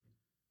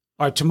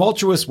Our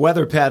tumultuous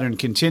weather pattern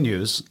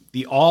continues.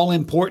 The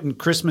all-important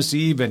Christmas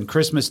Eve and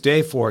Christmas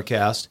Day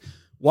forecast.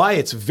 Why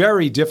it's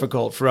very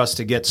difficult for us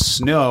to get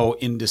snow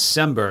in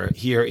December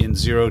here in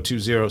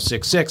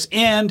 02066.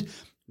 And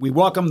we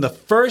welcome the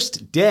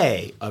first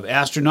day of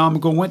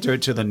astronomical winter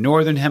to the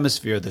Northern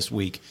Hemisphere this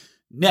week.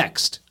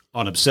 Next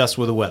on Obsessed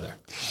with the Weather.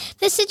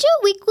 The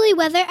Scituate Weekly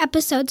Weather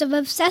episodes of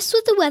Obsessed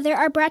with the Weather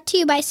are brought to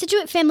you by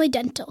Scituate Family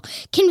Dental,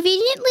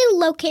 conveniently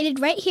located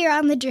right here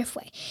on the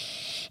Driftway.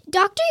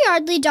 Dr.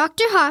 Yardley,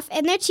 Dr. Hoff,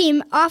 and their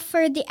team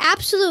offer the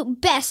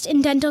absolute best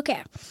in dental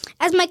care.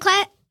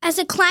 As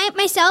a client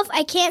myself,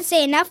 I can't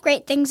say enough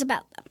great things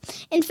about them.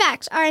 In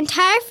fact, our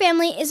entire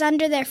family is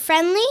under their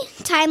friendly,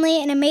 timely,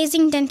 and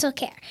amazing dental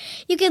care.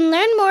 You can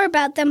learn more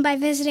about them by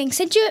visiting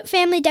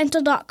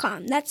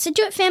ScituateFamilyDental.com. That's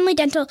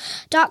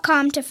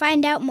ScituateFamilyDental.com to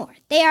find out more.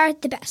 They are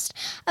the best.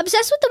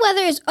 Obsessed with the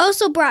Weather is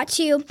also brought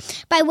to you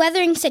by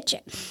Weathering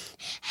Scituate.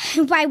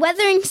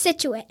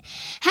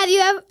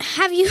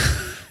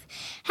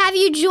 Have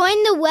you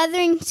joined the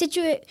Weathering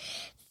Scituate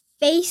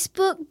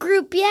Facebook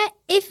group yet?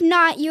 If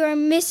not, you are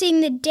missing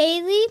the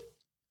daily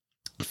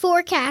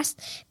forecast,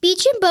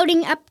 beach and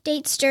boating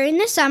updates during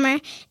the summer,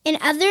 and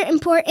other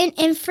important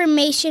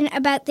information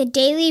about the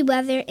daily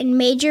weather and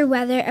major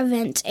weather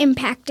events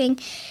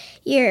impacting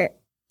your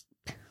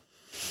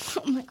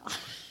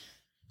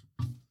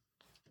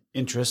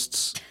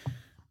interests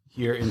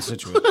here in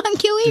Scituate.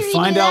 To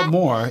find out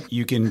more,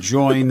 you can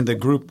join the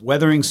group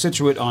Weathering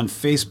Scituate on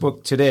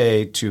Facebook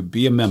today to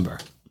be a member.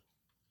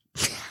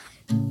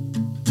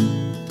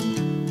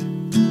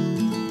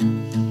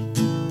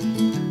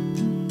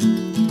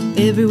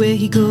 Everywhere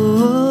he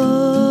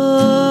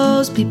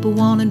goes, people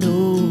want to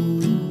know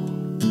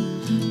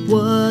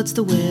what's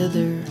the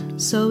weather,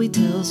 so he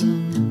tells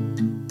them.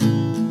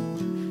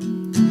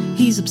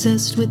 He's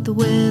obsessed with the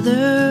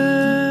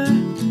weather,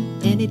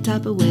 any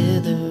type of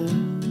weather.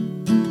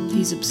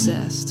 He's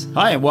obsessed.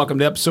 Hi, and welcome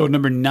to episode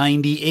number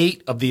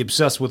 98 of the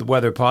Obsessed with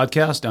Weather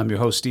podcast. I'm your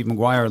host, Steve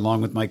Maguire,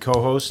 along with my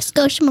co-host,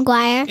 Scotia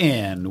Maguire.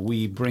 And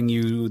we bring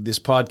you this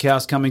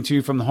podcast coming to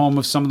you from the home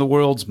of some of the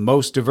world's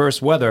most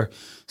diverse weather,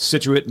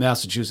 Scituate,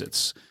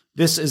 Massachusetts.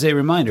 This is a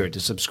reminder to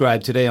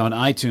subscribe today on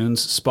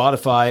iTunes,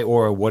 Spotify,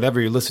 or whatever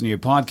you're listening to your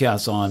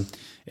podcasts on,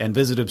 and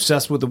visit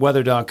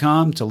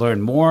obsessedwiththeweather.com to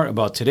learn more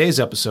about today's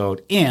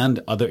episode and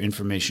other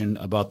information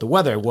about the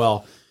weather.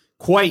 Well,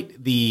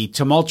 quite the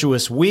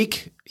tumultuous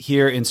week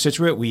here in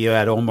Scituate. We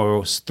had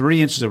almost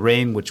 3 inches of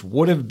rain, which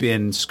would have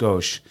been,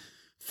 Scotia,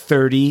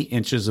 30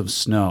 inches of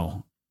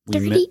snow.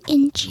 30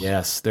 inches?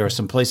 Yes. There are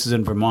some places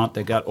in Vermont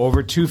that got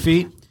over 2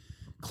 feet,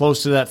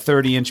 close to that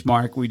 30-inch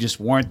mark. We just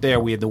weren't there.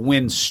 We had the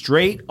wind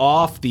straight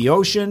off the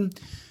ocean,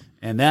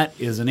 and that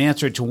is an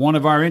answer to one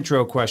of our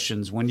intro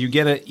questions. When you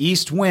get an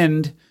east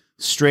wind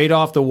straight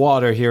off the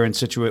water here in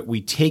Scituate,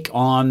 we take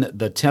on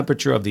the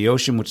temperature of the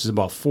ocean, which is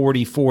about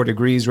 44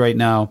 degrees right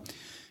now,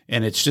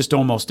 and it's just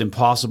almost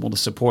impossible to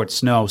support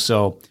snow.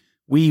 So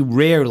we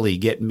rarely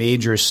get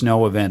major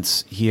snow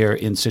events here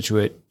in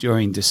Scituate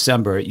during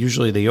December.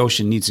 Usually the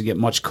ocean needs to get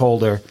much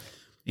colder,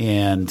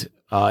 and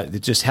it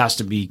just has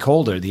to be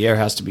colder. The air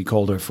has to be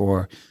colder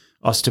for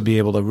us to be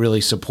able to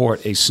really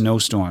support a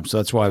snowstorm. So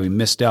that's why we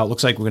missed out.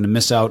 Looks like we're going to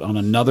miss out on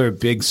another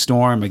big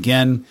storm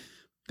again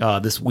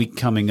this week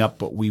coming up,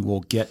 but we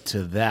will get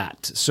to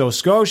that. So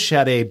Scotia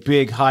had a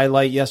big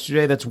highlight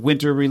yesterday that's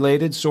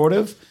winter-related, sort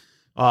of.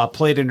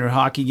 Played in her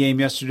hockey game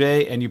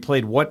yesterday, and you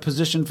played what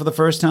position for the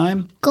first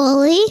time?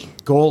 Goalie.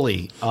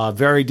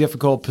 Very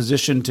difficult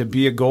position to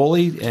be a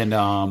goalie, and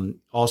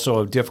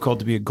also difficult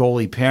to be a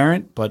goalie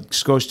parent, but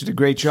Scotia did a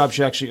great job.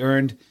 She actually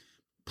earned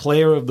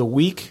Player of the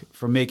Week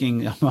for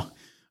making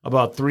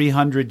about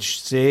 300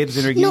 saves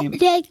in her game. No,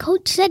 the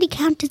coach said he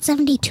counted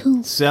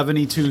 72.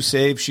 72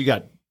 saves. She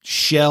got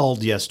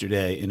shelled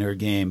yesterday in her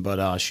game,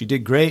 but she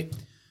did great.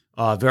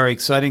 Very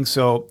exciting.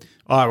 So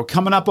we're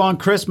coming up on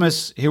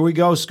Christmas. Here we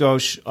go,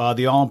 Scotia.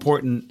 The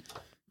all-important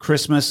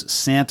Christmas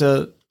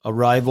Santa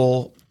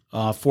arrival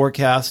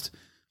forecast.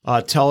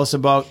 Tell us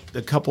about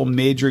a couple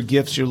major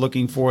gifts you're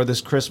looking for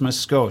this Christmas,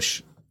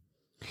 Scotia.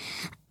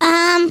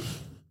 I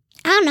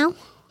don't know.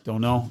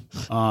 Don't know.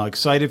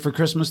 Excited for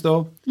Christmas,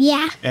 though?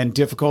 Yeah. And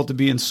difficult to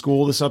be in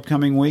school this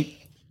upcoming week?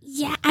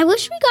 Yeah, I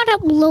wish we got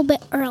up a little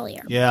bit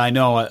earlier. Yeah, I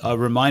know. A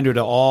reminder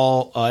to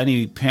all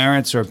any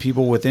parents or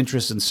people with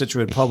interest in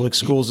Scituate Public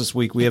Schools this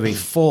week, we have a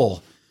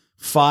full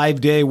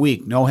 5-day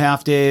week. No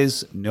half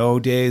days, no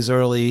days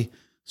early,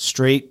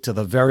 straight to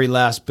the very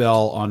last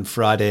bell on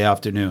Friday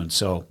afternoon.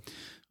 So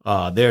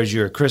there's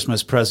your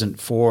Christmas present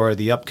for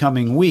the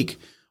upcoming week.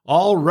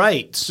 All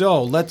right,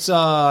 so let's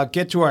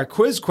get to our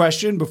quiz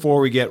question before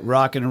we get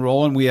rocking and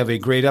rolling. We have a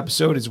great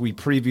episode as we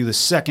preview the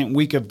second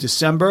week of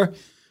December,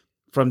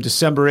 from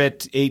December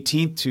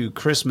 18th to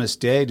Christmas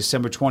Day,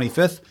 December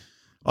 25th.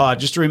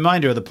 Just a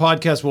reminder, the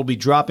podcast will be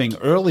dropping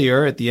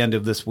earlier at the end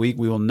of this week.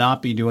 We will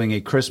not be doing a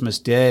Christmas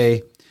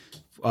Day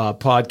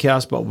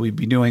podcast, but we'll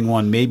be doing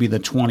one maybe the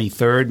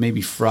 23rd,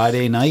 maybe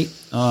Friday night.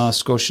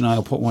 Scotia and I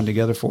will put one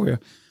together for you.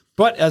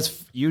 But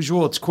as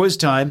usual, it's quiz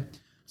time.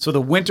 So the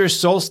winter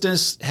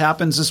solstice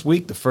happens this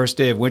week, the first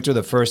day of winter,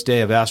 the first day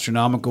of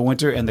astronomical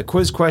winter, and the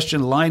quiz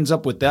question lines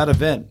up with that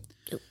event.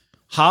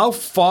 How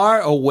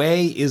far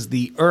away is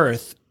the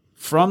Earth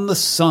from the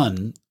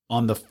sun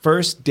on the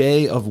first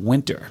day of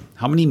winter?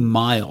 How many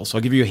miles?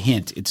 I'll give you a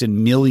hint. It's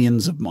in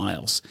millions of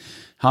miles.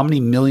 How many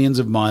millions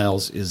of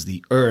miles is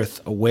the Earth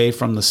away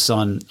from the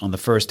sun on the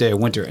first day of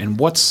winter? And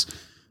what's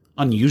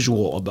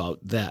unusual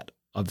about that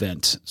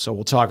event? So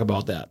we'll talk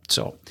about that.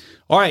 So,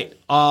 all right,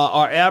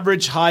 our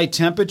average high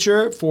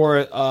temperature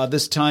for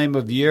this time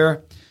of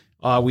year,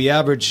 we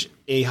average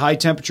a high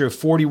temperature of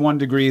 41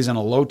 degrees and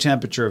a low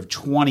temperature of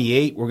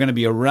 28. We're going to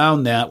be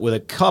around that with a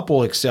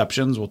couple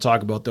exceptions. We'll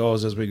talk about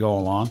those as we go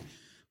along.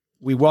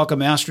 We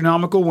welcome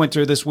Astronomical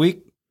Winter this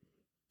week,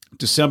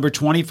 December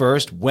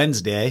 21st,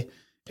 Wednesday,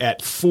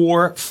 at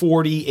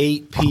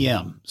 4:48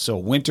 p.m. So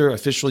winter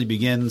officially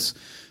begins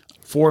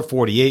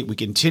 4:48. We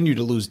continue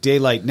to lose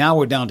daylight. Now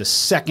we're down to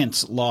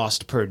seconds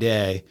lost per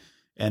day.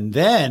 And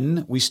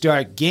then we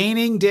start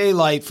gaining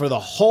daylight for the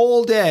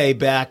whole day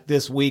back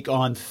this week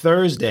on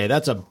Thursday.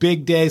 That's a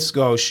big day,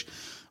 Scotia.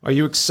 Are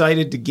you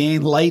excited to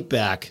gain light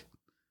back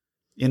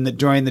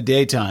during the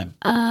daytime?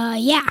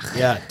 Yeah.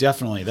 Yeah,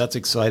 definitely. That's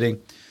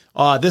exciting.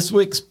 This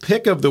week's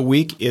pick of the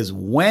week is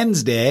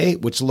Wednesday,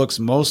 which looks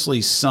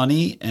mostly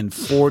sunny and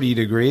 40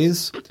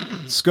 degrees.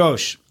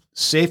 Scotia,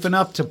 safe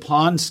enough to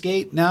pond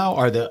skate now?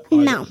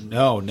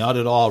 No, not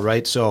at all,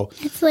 right? So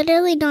it's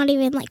literally not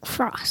even like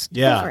frost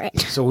over it.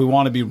 So we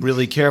want to be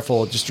really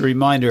careful. Just a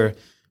reminder,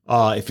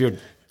 if you're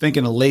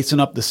thinking of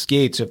lacing up the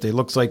skates, if it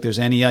looks like there's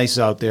any ice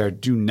out there,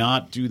 do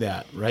not do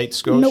that, right,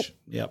 Scotia? Nope.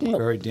 Yep,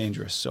 very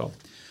dangerous. So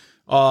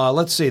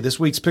let's see. This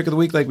week's pick of the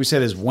week, like we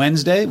said, is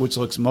Wednesday, which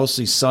looks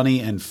mostly sunny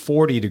and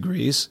 40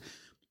 degrees.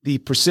 The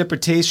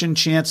precipitation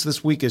chance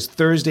this week is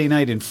Thursday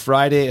night and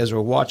Friday as we're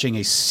watching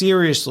a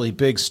seriously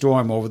big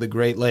storm over the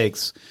Great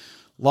Lakes.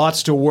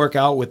 Lots to work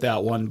out with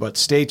that one, but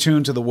stay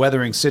tuned to the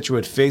Weathering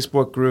Scituate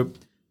Facebook group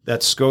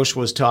that Scotia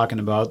was talking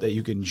about that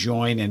you can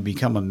join and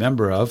become a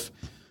member of.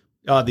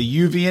 The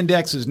UV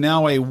index is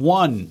now a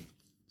 1.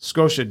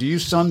 Scotia, do you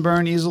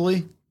sunburn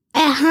easily?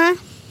 Uh-huh.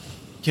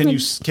 Can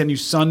you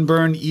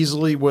sunburn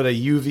easily with a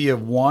UV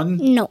of 1?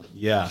 No.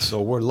 Yeah,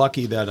 so we're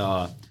lucky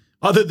that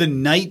other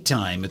than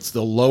nighttime, it's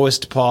the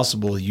lowest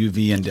possible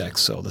UV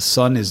index. So the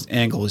sun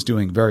angle is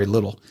doing very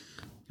little.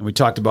 And we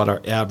talked about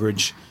our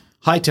average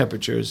high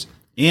temperatures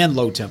and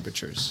low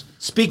temperatures.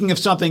 Speaking of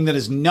something that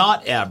is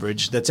not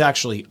average, that's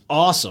actually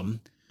awesome,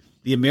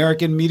 the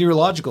American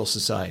Meteorological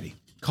Society.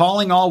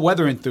 Calling all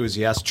weather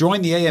enthusiasts,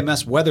 join the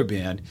AMS Weather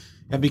Band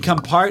and become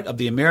part of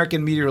the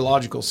American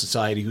Meteorological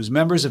Society, whose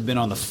members have been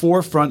on the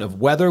forefront of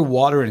weather,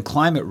 water, and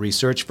climate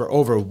research for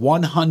over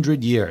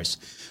 100 years.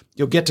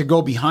 You'll get to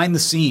go behind the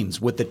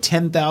scenes with the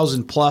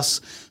 10,000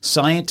 plus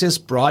scientists,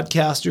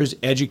 broadcasters,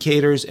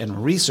 educators,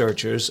 and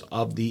researchers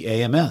of the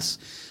AMS.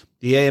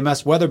 The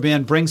AMS Weather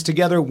Band brings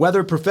together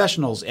weather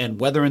professionals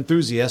and weather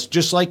enthusiasts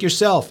just like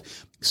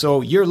yourself. So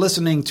you're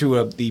listening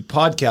to the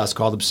podcast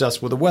called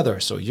Obsessed with the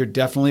Weather. So you're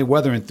definitely a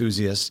weather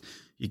enthusiast.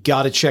 You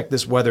got to check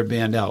this weather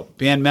band out.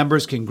 Band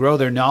members can grow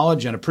their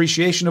knowledge and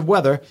appreciation of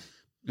weather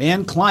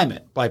and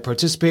climate by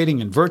participating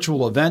in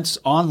virtual events,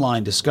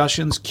 online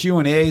discussions,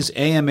 Q&As,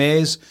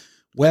 AMAs,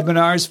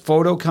 webinars,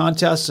 photo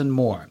contests, and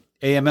more.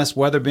 AMS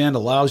Weather Band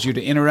allows you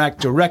to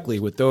interact directly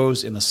with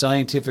those in the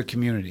scientific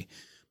community.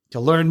 To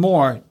learn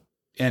more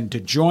and to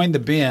join the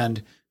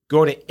band,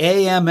 go to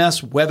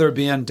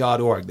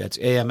amsweatherband.org. That's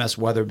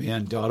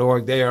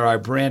amsweatherband.org. They are our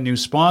brand new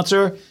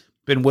sponsor.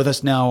 Been with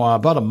us now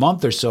about a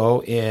month or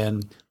so,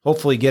 and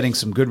hopefully getting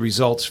some good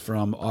results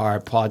from our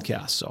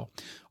podcast. So,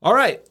 all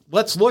right,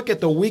 let's look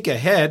at the week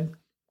ahead.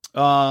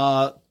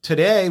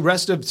 Today,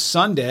 rest of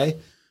Sunday,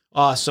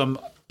 some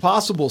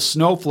possible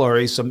snow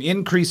flurries, some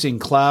increasing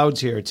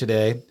clouds here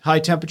today. High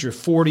temperature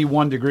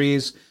 41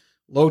 degrees,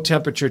 low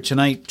temperature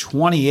tonight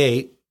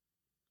 28.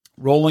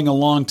 Rolling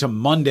along to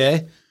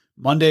Monday.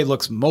 Monday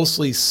looks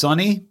mostly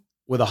sunny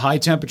with a high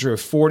temperature of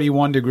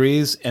 41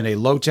 degrees and a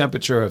low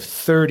temperature of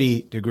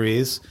 30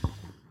 degrees.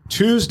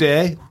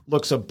 Tuesday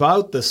looks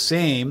about the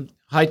same.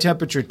 High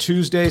temperature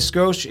Tuesday,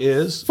 Scotia,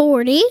 is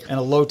 40. And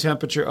a low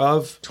temperature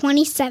of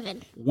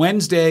 27.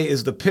 Wednesday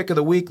is the pick of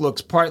the week.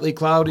 Looks partly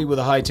cloudy with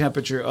a high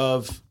temperature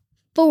of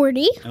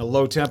 40. And a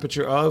low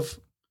temperature of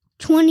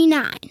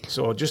 29.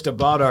 So just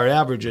about our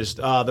averages.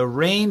 The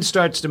rain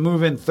starts to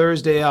move in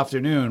Thursday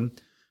afternoon.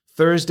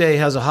 Thursday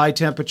has a high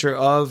temperature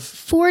of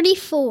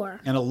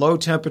 44. And a low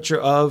temperature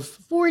of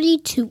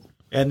 42.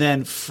 And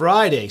then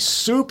Friday,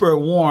 super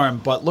warm,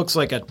 but looks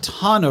like a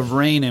ton of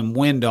rain and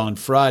wind on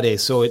Friday.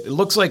 So it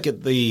looks like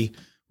the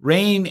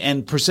rain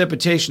and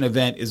precipitation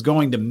event is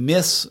going to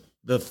miss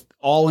the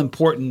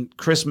all-important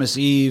Christmas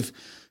Eve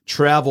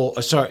travel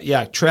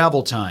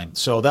time.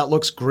 So that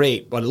looks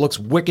great, but it looks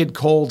wicked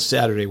cold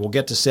Saturday. We'll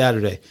get to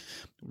Saturday.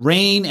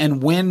 Rain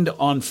and wind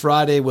on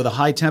Friday with a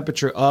high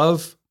temperature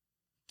of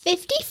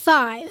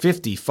 55.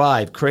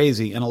 55,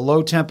 crazy. And a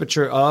low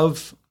temperature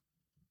of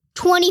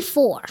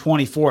 24.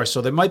 24.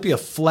 So there might be a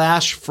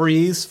flash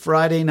freeze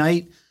Friday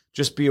night,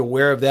 just be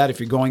aware of that if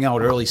you're going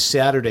out early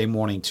Saturday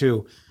morning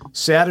too.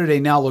 Saturday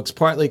now looks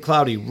partly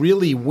cloudy,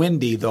 really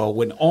windy though,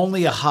 with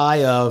only a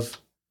high of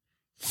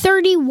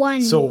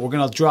 31. So we're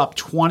going to drop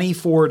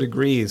 24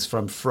 degrees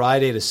from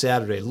Friday to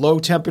Saturday. Low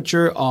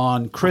temperature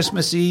on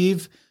Christmas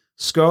Eve,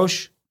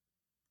 Scotia?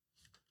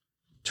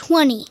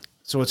 20.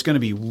 So it's going to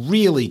be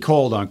really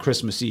cold on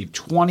Christmas Eve,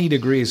 20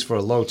 degrees for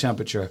a low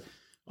temperature.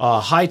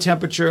 High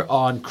temperature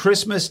on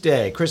Christmas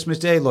Day. Christmas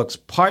Day looks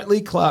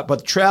partly cloudy,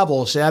 but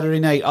travel Saturday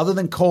night, other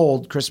than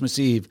cold, Christmas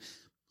Eve,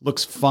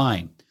 looks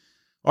fine.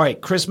 All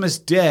right, Christmas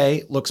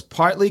Day looks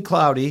partly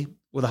cloudy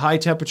with a high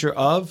temperature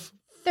of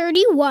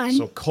 31.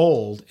 So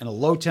cold, and a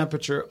low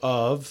temperature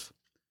of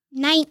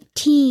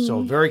 19.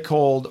 So very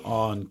cold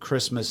on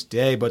Christmas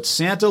Day. But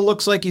Santa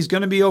looks like he's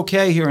going to be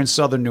okay here in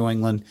southern New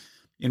England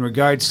in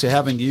regards to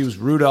having to use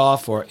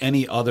Rudolph or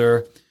any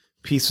other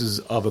pieces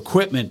of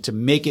equipment to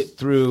make it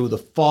through the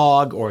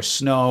fog or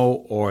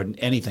snow or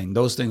anything.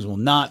 Those things will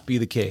not be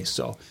the case.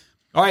 So,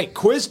 all right,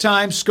 quiz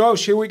time.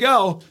 Scotia, here we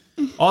go.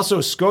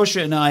 Also,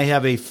 Scotia and I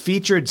have a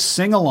featured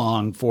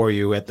sing-along for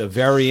you at the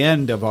very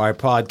end of our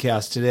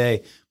podcast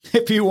today.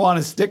 If you want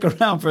to stick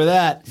around for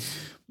that.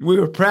 We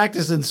were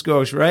practicing,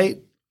 Scotia, right?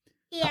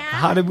 Yeah.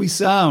 How did we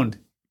sound?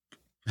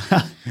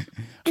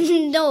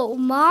 No,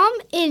 Mom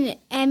and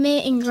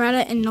Emmett and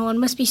Greta and Nolan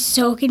must be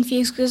so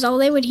confused because all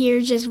they would hear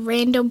is just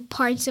random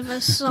parts of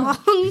a song.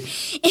 And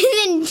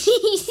then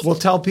We'll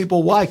tell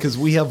people why, because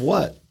we have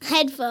what?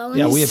 Headphones.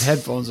 Yeah, we have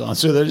headphones on,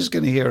 so they're just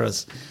going to hear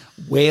us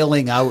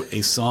wailing out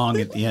a song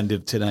at the end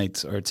of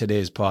tonight's or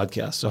today's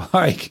podcast. So, all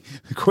right,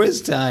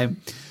 quiz time.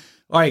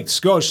 All right,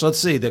 Scotia, let's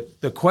see.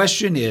 The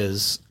question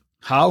is,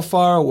 how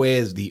far away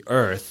is the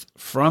Earth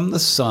from the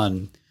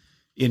sun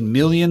in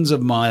millions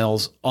of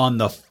miles on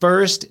the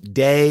first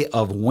day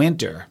of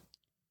winter?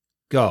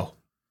 Go.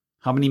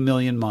 How many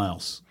million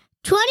miles?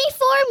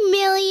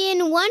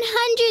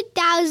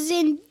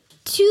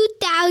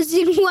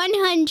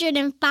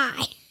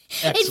 24,100,2,105.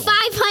 It's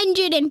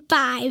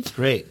 505.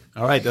 Great.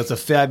 All right, that's a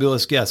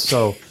fabulous guess.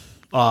 So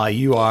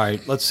you are,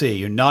 let's see,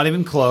 you're not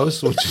even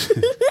close,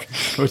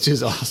 which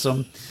is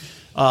awesome.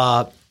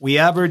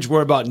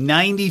 We're about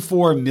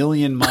 94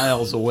 million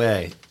miles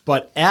away.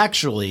 But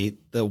actually,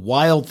 the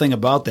wild thing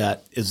about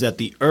that is that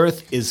the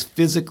Earth is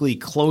physically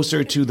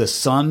closer to the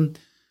sun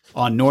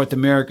on North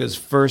America's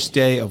first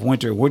day of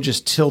winter. We're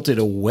just tilted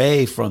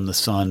away from the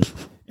sun,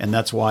 and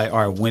that's why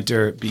our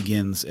winter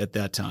begins at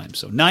that time.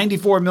 So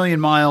 94 million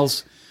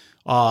miles.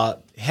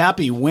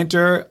 Happy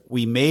winter.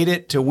 We made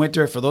it to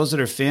winter. For those that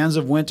are fans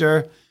of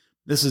winter,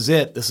 this is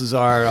it. This is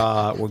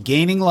our, we're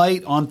gaining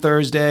light on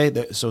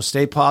Thursday, so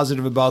stay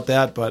positive about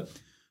that. But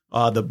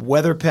the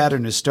weather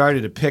pattern has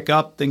started to pick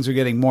up. Things are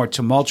getting more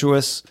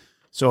tumultuous.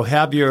 So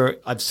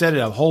I've said it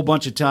a whole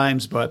bunch of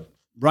times, but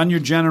run your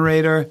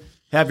generator,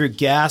 have your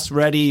gas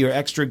ready, your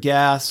extra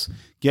gas,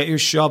 get your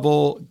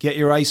shovel, get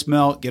your ice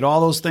melt, get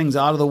all those things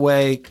out of the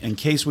way in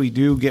case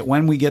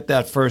when we get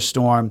that first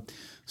storm.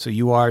 So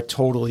you are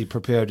totally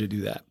prepared to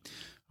do that.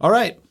 All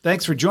right.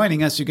 Thanks for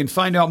joining us. You can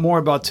find out more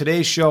about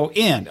today's show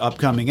and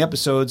upcoming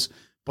episodes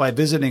by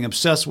visiting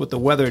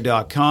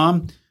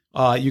obsessedwiththeweather.com.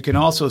 You can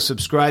also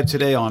subscribe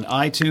today on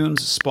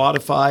iTunes,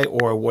 Spotify,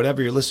 or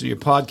whatever you're listening to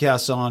your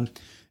podcasts on,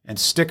 and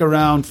stick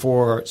around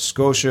for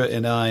Scotia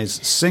and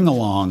I's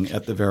sing-along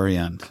at the very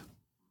end.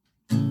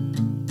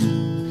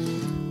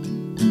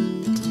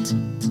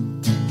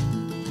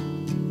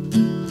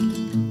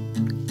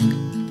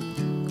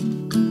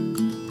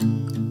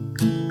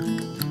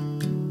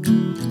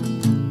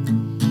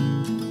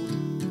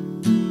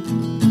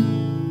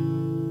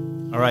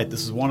 All right,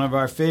 this is one of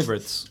our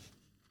favorites.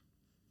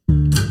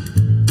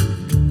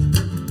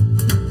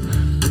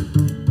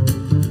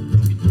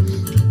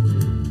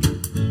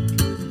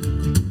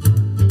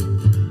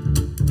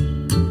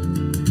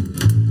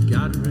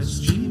 God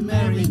rest ye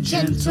merry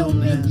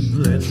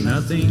gentlemen, let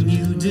nothing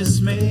you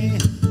dismay.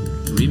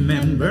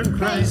 Remember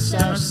Christ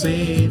our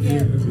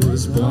Savior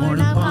was born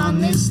upon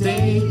this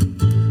day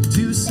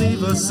to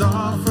save us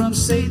all from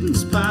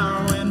Satan's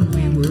power when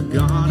we were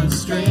gone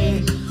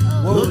astray.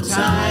 Oh,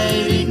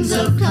 tidings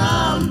of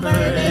comfort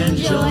and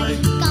joy,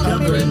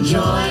 comfort and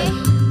joy.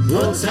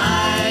 Oh,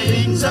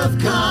 tidings of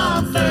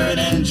comfort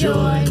and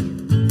joy.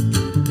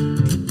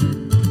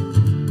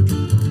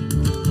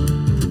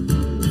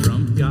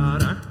 From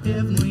God our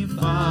Heavenly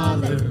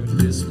Father,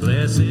 this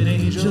blessed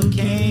angel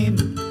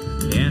came,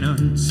 and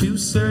unto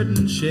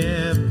certain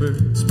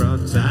shepherds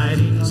brought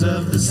tidings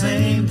of the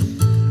same,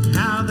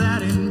 how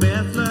that in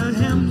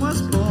Bethlehem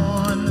was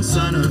born the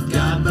Son of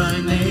God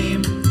by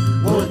name.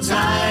 Oh,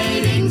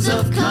 tidings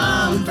of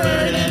comfort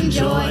and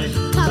joy,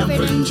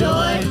 comfort and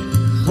joy.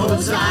 Oh,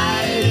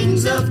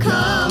 tidings of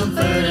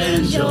comfort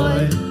and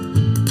joy.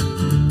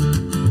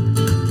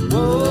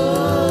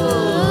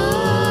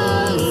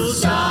 Oh,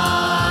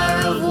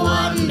 star of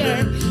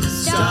wonder,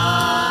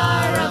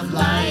 star of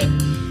light,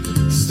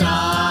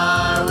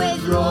 star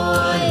with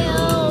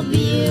royal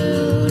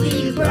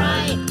beauty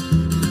bright,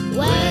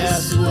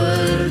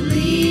 westward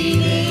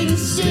leading,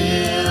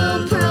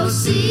 still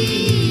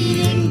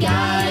proceeding,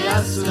 guide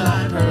us to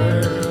thy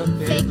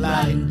perfect light.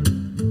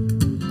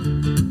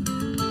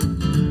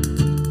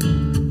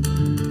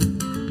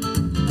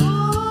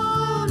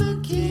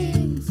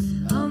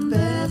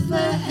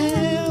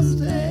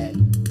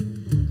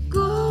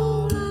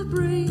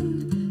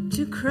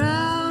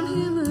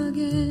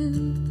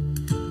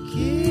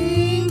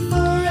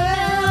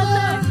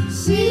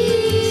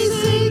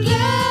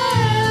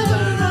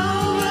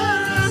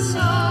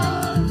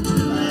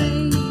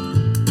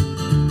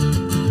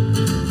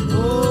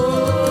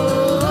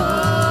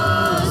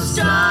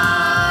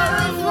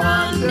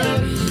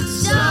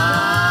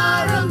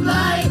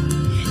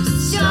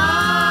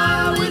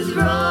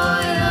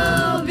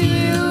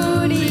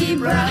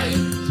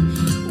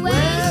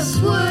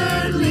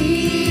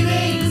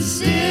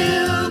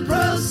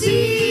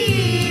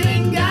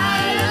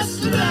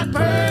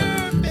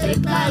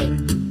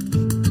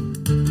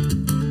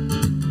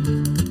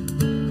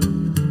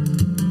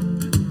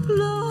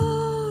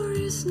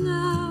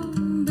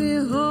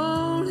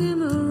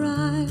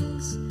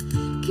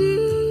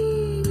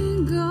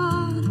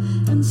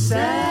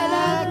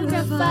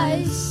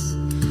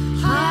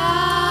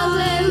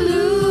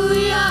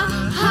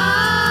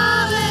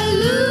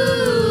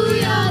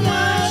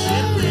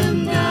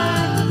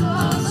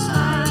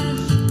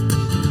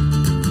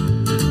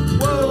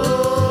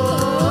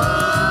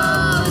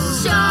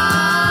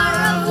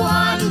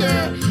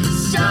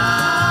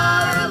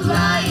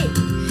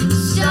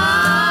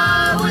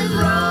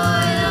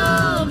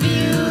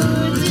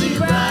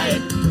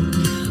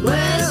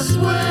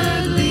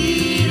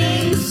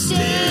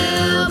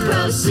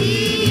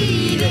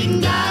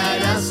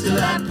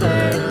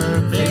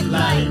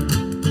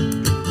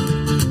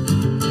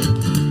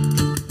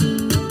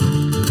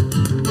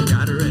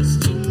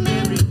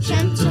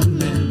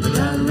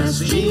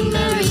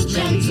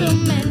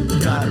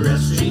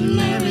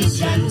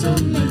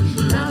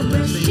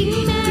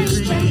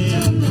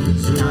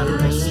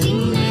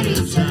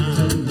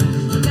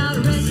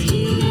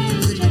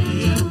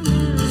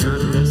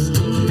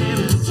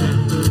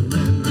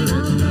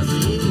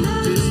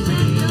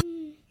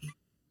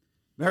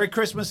 Merry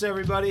Christmas,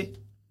 everybody.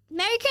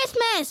 Merry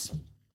Christmas!